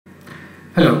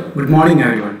Hello, good morning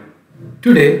everyone.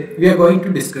 Today we are going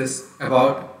to discuss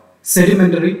about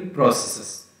sedimentary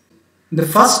processes. In the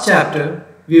first chapter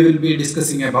we will be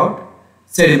discussing about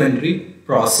sedimentary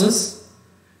process,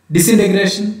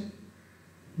 disintegration,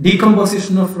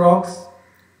 decomposition of rocks,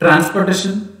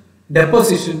 transportation,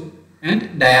 deposition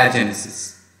and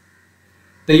diagenesis.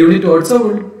 The unit also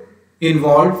will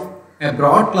involve a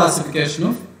broad classification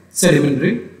of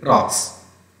sedimentary rocks.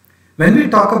 When we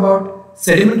talk about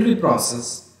sedimentary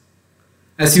process,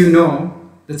 as you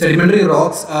know, the sedimentary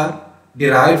rocks are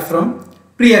derived from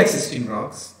pre-existing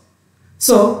rocks.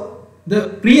 So, the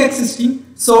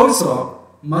pre-existing source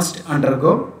rock must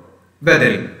undergo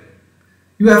weathering.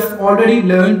 You have already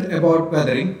learned about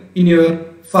weathering in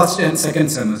your first and second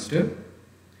semester,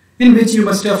 in which you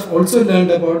must have also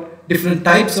learned about different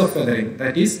types of weathering,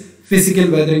 that is physical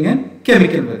weathering and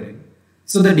chemical weathering.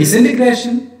 So, the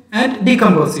disintegration and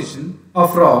decomposition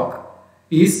of rock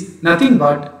is nothing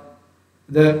but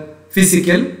the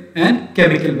physical and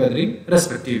chemical weathering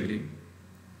respectively.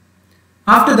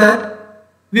 After that,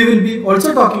 we will be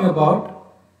also talking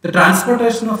about the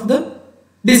transportation of the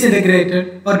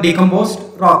disintegrated or decomposed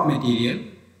rock material,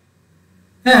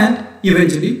 and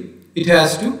eventually it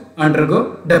has to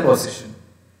undergo deposition.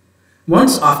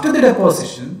 Once after the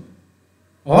deposition,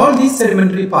 all these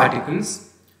sedimentary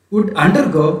particles would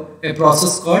undergo a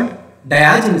process called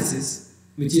diagenesis,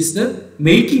 which is the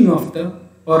making of the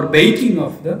or baking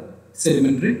of the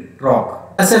sedimentary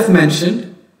rock. As I have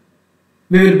mentioned,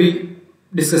 we will be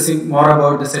discussing more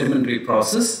about the sedimentary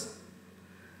process.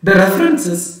 The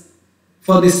references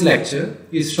for this lecture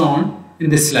is shown in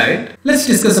this slide. Let's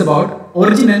discuss about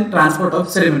origin and transport of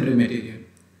sedimentary material.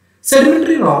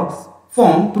 Sedimentary rocks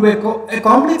form through a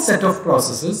complex set of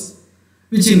processes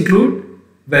which include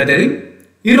weathering,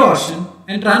 erosion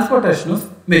and transportation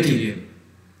of material.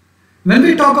 When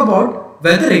we talk about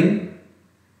weathering,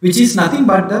 which is nothing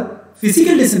but the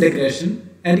physical disintegration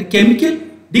and chemical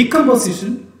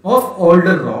decomposition of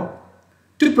older rock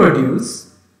to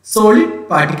produce solid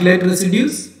particulate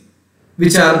residues,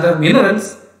 which are the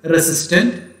minerals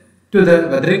resistant to the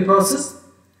weathering process,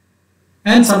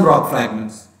 and some rock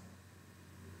fragments.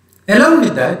 Along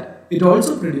with that, it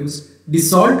also produces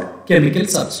dissolved chemical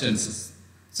substances.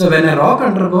 So when a rock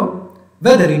undergoes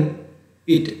weathering,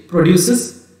 it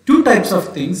produces two types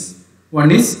of things. One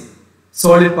is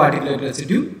solid particulate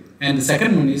residue and the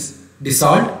second one is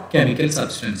dissolved chemical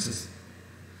substances.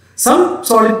 Some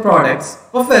solid products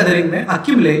of weathering may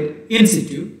accumulate in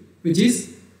situ, which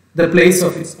is the place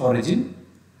of its origin,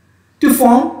 to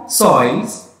form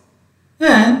soils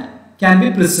and can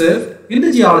be preserved in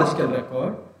the geological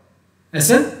record as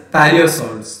a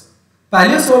paleosols.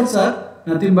 Paleosols are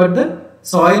nothing but the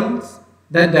soils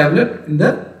that developed in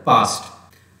the past.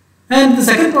 And the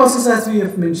second process, as we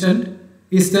have mentioned,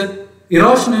 is the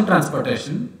erosion and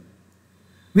transportation,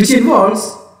 which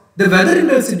involves the weathering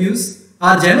residues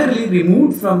are generally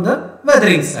removed from the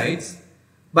weathering sites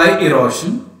by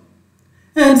erosion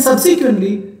and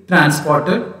subsequently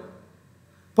transported,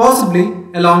 possibly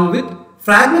along with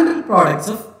fragmental products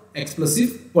of explosive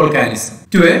volcanism,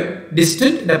 to a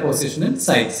distant depositional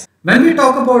sites. When we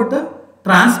talk about the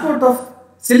transport of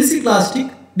siliciclastic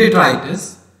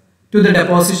detritus to the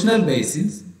depositional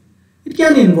basins, it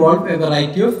can involve a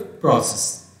variety of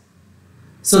processes.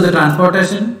 So the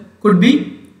transportation could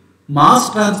be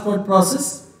mass transport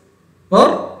process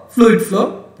or fluid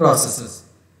flow processes.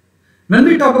 When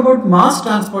we talk about mass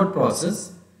transport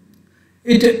process,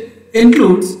 it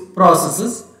includes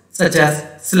processes such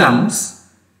as slumps,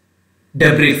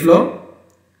 debris flow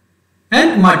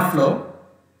and mud flow,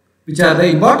 which are the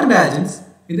important agents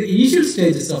in the initial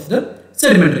stages of the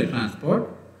sedimentary transport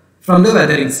from the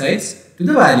weathering sites to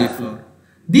the valley floor.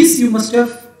 This you must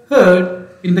have heard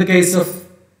in the case of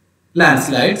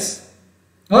landslides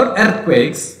or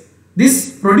earthquakes.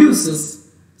 This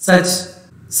produces such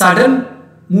sudden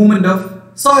movement of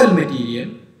soil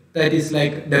material, that is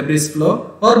like debris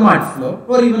flow or mud flow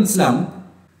or even slump,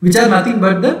 which are nothing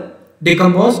but the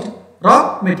decomposed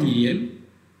rock material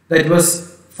that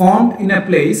was formed in a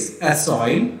place as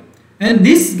soil, and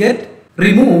this get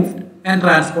removed and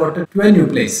transported to a new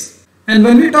place. And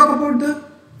when we talk about the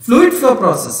fluid flow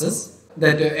processes,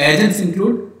 that agents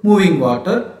include moving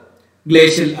water,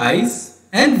 glacial ice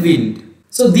and wind.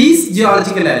 So these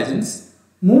geological agents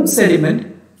move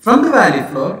sediment from the valley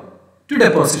floor to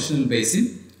depositional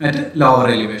basin at a lower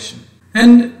elevation.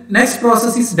 And next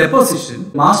process is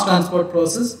deposition, mass transport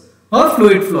process or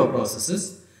fluid flow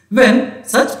processes, when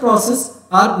such processes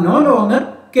are no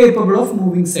longer capable of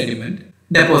moving sediment.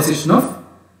 Deposition of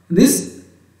this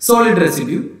solid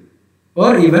residue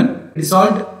or even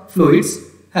dissolved fluids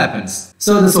happens.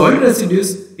 So the soil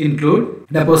residues include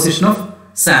deposition of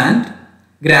sand,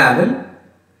 gravel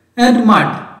and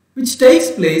mud, which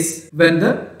takes place when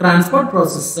the transport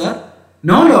processes are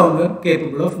no longer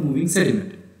capable of moving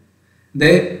sediment.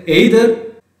 They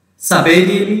either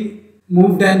subaerially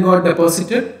moved and got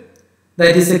deposited,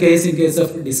 that is the case in case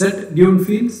of desert dune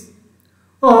fields,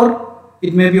 or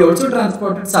it may be also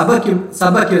transported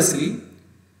subaquously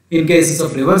in cases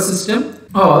of river system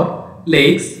or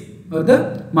lakes or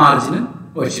the marginal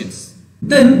oceans.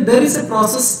 Then there is a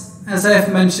process, as I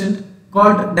have mentioned,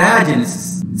 called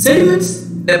diagenesis. Sediments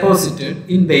deposited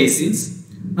in basins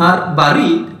are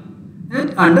buried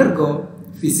and undergo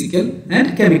physical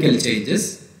and chemical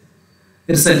changes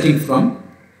resulting from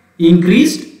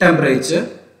increased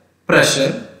temperature,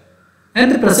 pressure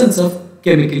and the presence of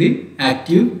chemically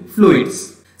active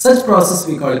fluids. Such process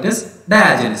we call it as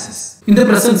diagenesis in the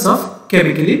presence of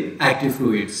chemically active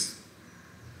fluids.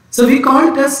 So we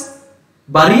call it as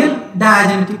burial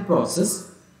diagenetic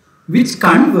process, which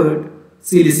convert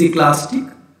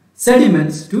siliciclastic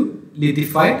sediments to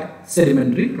lithified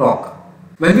sedimentary rock.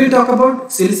 When we talk about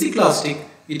siliciclastic,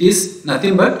 it is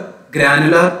nothing but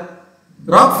granular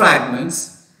rock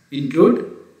fragments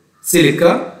include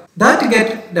silica that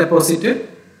get deposited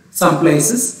some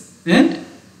places and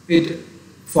it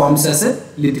forms as a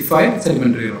lithified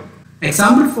sedimentary rock.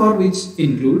 Example for which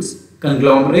includes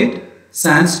conglomerate,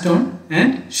 sandstone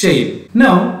and shale.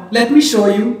 Now let me show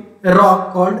you a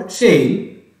rock called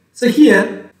shale. So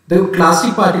here the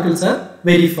clastic particles are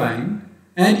very fine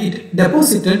and it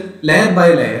deposited layer by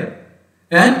layer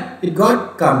and it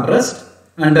got compressed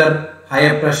under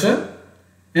higher pressure,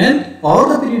 and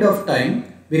over the period of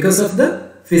time, because of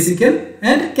the physical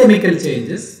and chemical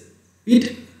changes,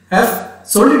 it have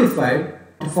solidified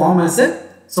to form as a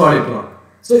solid rock.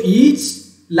 So each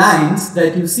lines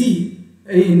that you see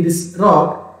in this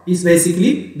rock is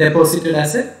basically deposited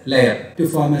as a layer to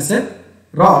form as a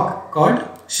rock called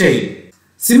shale.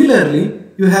 Similarly,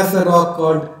 you have a rock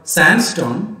called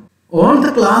sandstone. All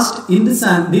the clast in the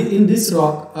sand in this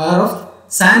rock are of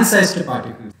sand-sized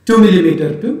particles, 2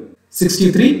 millimeter to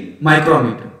 63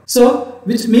 micrometer. So,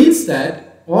 which means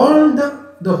that all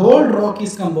the whole rock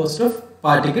is composed of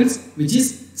particles which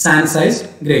is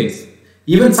sand-sized grains.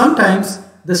 Even sometimes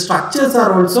the structures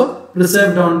are also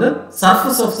preserved on the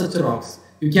surface of such rocks.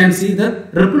 You can see the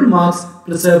ripple marks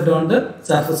preserved on the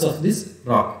surface of this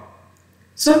rock.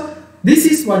 So, this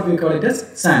is what we call it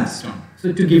as sandstone.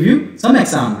 So, to give you some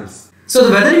examples. So,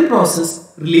 the weathering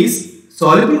process releases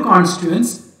soluble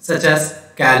constituents such as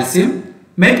calcium,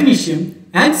 magnesium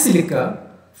and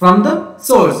silica from the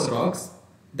source rocks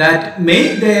that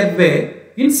make their way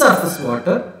in surface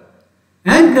water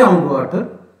and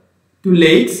groundwater to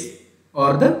lakes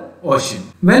or the ocean.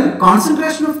 When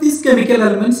concentration of these chemical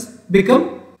elements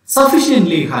become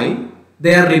sufficiently high,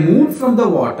 they are removed from the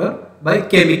water by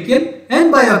chemical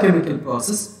and biochemical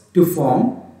process to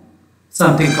form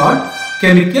something called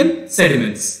chemical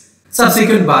sediments.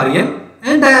 Subsequent burial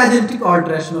and diagenetic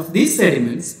alteration of these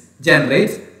sediments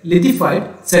generates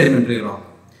lithified sedimentary rock.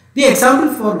 The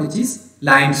example for which is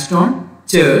limestone,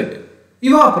 chert,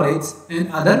 evaporates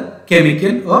and other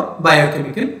chemical or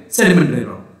biochemical sedimentary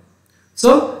rock.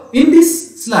 So, in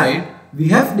this slide, we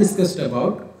have discussed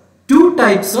about two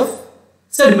types of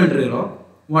sedimentary rock.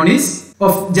 One is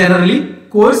of generally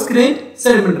coarse-grained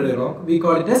sedimentary rock. We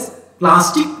call it as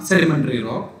plastic sedimentary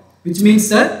rock, which means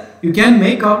that you can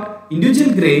make out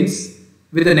individual grains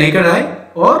with the naked eye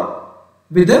or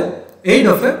with the aid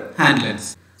of a hand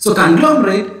lens. So,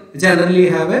 conglomerate generally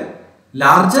have a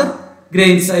larger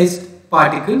grain-sized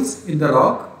particles in the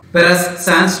rock, whereas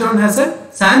sandstone has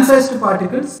a sand-sized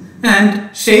particles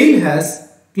and shale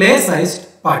has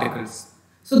clay-sized particles.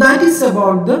 So, that is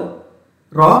about the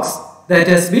rocks that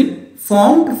has been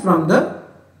formed from the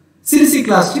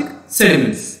siliciclastic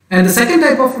sediments. And the second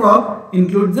type of rock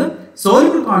includes the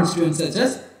soluble constituents such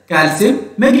as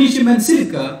calcium, magnesium and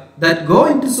silica that go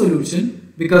into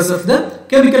solution because of the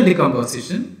chemical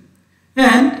decomposition,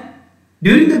 and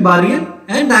during the burial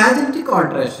and diagenetic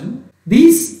alteration,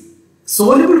 these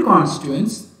soluble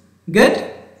constituents get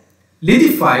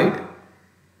lithified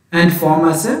and form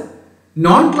as a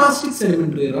non-clastic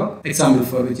sedimentary rock, example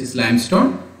for which is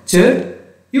limestone, chert,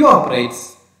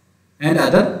 evaporates and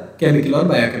other chemical or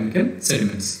biochemical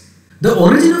sediments. The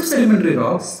origin of sedimentary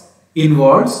rocks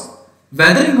involves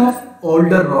weathering of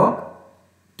older rock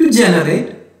to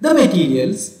generate the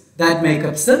materials that make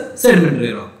up the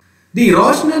sedimentary rock. The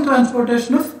erosion and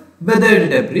transportation of weathered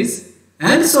debris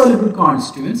and soluble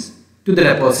constituents to the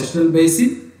depositional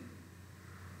basin.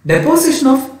 Deposition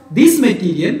of this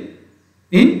material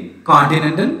in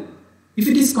continental. If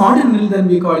it is continental, then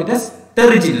we call it as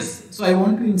terrigenous. So I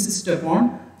want to insist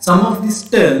upon some of these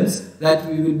terms that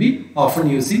we will be often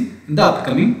using in the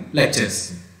upcoming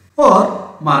lectures.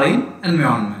 Or marine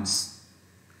environments.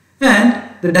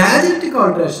 And the diagenetic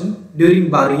alteration during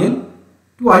burial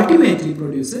to ultimately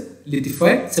produce a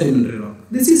lithified sedimentary rock.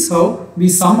 This is how we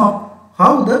sum up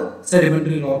how the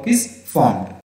sedimentary rock is formed.